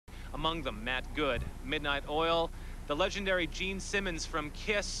Among them, Matt Good, Midnight Oil, the legendary Gene Simmons from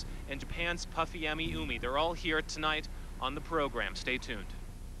Kiss, and Japan's Puffy Umi. They're all here tonight on the program. Stay tuned.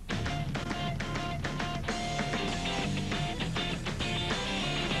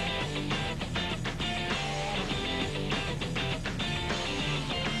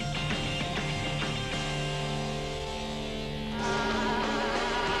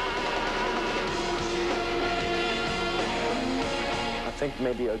 I think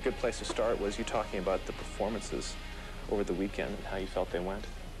maybe a good place to start was you talking about the performances over the weekend and how you felt they went.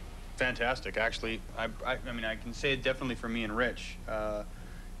 Fantastic, actually. I mean, I can say it definitely for me and Rich. That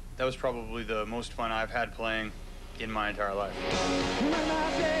was probably the most fun I've had playing in my entire life.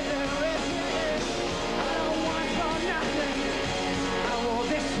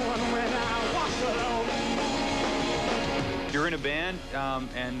 You're in a band,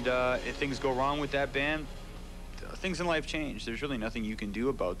 and if things go wrong with that band, things in life change. There's really nothing you can do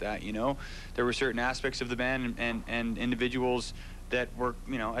about that, you know? There were certain aspects of the band and individuals that were,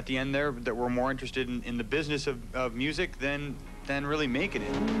 you know, at the end there, that were more interested in the business of music than really making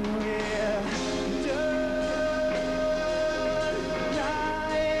it.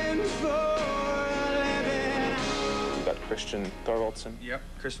 You got Christian Thorvaldsen. Yep,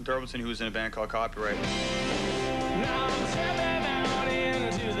 Christian Thorvaldsen, who was in a band called Copyright.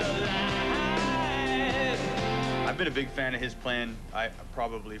 I've been a big fan of his playing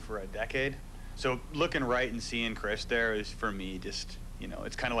probably for a decade. So looking right and seeing Chris there is, for me, just, you know,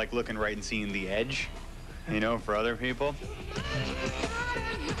 it's kind of like looking right and seeing The Edge, you know, for other people.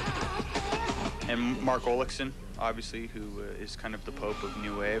 And Mark Olofsson, obviously, who is kind of the Pope of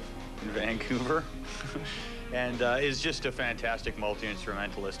New Wave in Vancouver. And is just a fantastic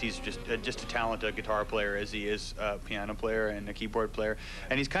multi-instrumentalist. He's just a talented guitar player as he is a piano player and a keyboard player.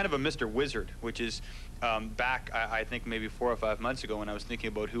 And he's kind of a Mr. Wizard, which is back, I think maybe 4 or 5 months ago when I was thinking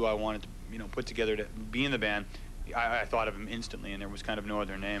about who I wanted to, you know, put together to be in the band, I thought of him instantly, and there was kind of no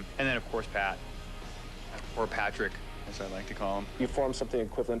other name. And then, of course, Pat, or Patrick, as I like to call him. You formed something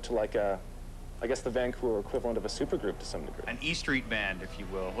equivalent to like a, I guess the Vancouver equivalent of a supergroup to some degree. An E Street band, if you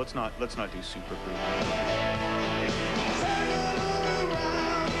will. Let's not do supergroup.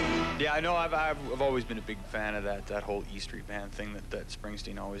 Yeah, I know. I've always been a big fan of that whole E Street band thing that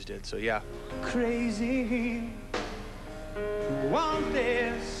Springsteen always did. So yeah. Crazy, want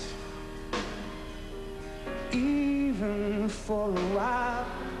this, even for a while.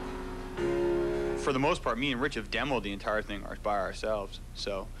 For the most part, me and Rich have demoed the entire thing by ourselves.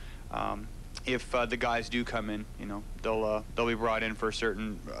 So. If the guys do come in, you know, they'll be brought in for a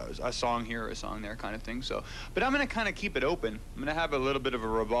certain a song here or a song there kind of thing. So, but I'm gonna kind of keep it open. I'm gonna have a little bit of a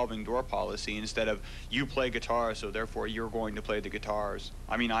revolving door policy instead of you play guitar, so therefore you're going to play the guitars.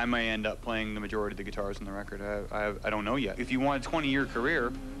 I mean, I may end up playing the majority of the guitars on the record. I don't know yet. If you want a 20-year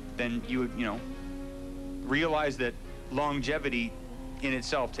career, then you know, realize that longevity in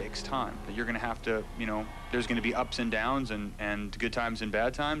itself takes time. That you're gonna have to, you know, there's gonna be ups and downs and good times and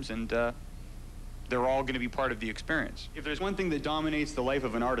bad times, and they're all going to be part of the experience. If there's one thing that dominates the life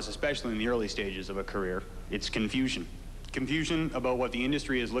of an artist, especially in the early stages of a career, it's confusion. Confusion about what the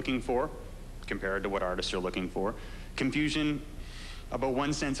industry is looking for compared to what artists are looking for. Confusion about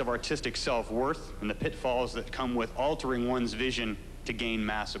one's sense of artistic self-worth and the pitfalls that come with altering one's vision to gain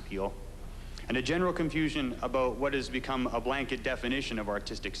mass appeal. And a general confusion about what has become a blanket definition of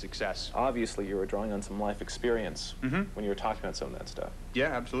artistic success. Obviously, you were drawing on some life experience when you were talking about some of that stuff.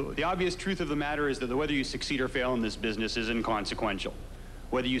 Yeah, absolutely. The obvious truth of the matter is that whether you succeed or fail in this business is inconsequential.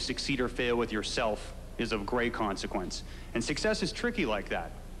 Whether you succeed or fail with yourself is of great consequence. And success is tricky like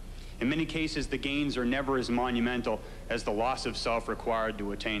that. In many cases, the gains are never as monumental as the loss of self required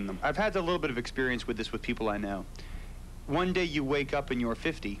to attain them. I've had a little bit of experience with this with people I know. One day you wake up and you're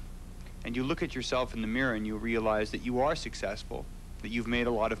 50, and you look at yourself in the mirror and you realize that you are successful, that you've made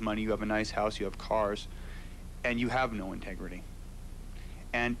a lot of money, you have a nice house, you have cars, and you have no integrity.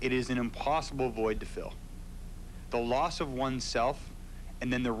 And it is an impossible void to fill. The loss of oneself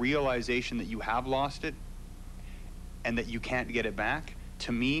and then the realization that you have lost it and that you can't get it back,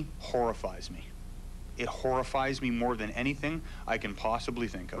 to me, horrifies me. It horrifies me more than anything I can possibly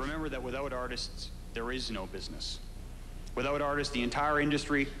think of. Remember that without artists, there is no business. Without artists, the entire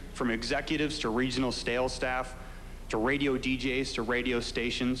industry, from executives to regional sales staff, to radio DJs, to radio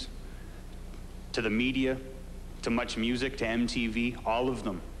stations, to the media, to Much Music, to MTV, all of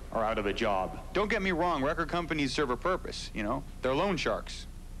them are out of a job. Don't get me wrong, record companies serve a purpose, you know? They're loan sharks.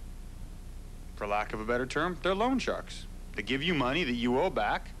 For lack of a better term, they're loan sharks. They give you money that you owe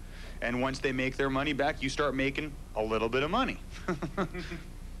back, and once they make their money back, you start making a little bit of money.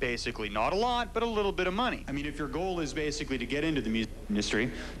 basically. Not a lot, but a little bit of money. I mean, if your goal is basically to get into the music industry,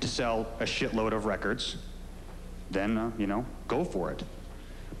 to sell a shitload of records, then, you know, go for it.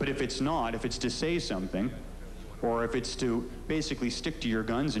 But if it's not, if it's to say something, or if it's to basically stick to your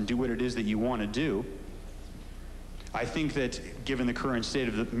guns and do what it is that you want to do, I think that given the current state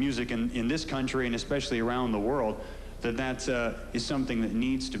of the music in this country and especially around the world, that is something that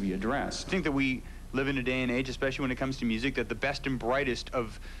needs to be addressed. I think that we live in a day and age, especially when it comes to music, that the best and brightest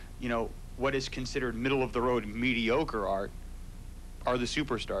of, you know, what is considered middle-of-the-road mediocre art are the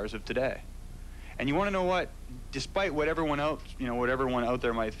superstars of today. And you want to know what? Despite what everyone else, you know, what everyone out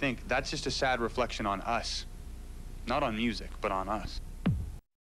there might think, that's just a sad reflection on us. Not on music, but on us.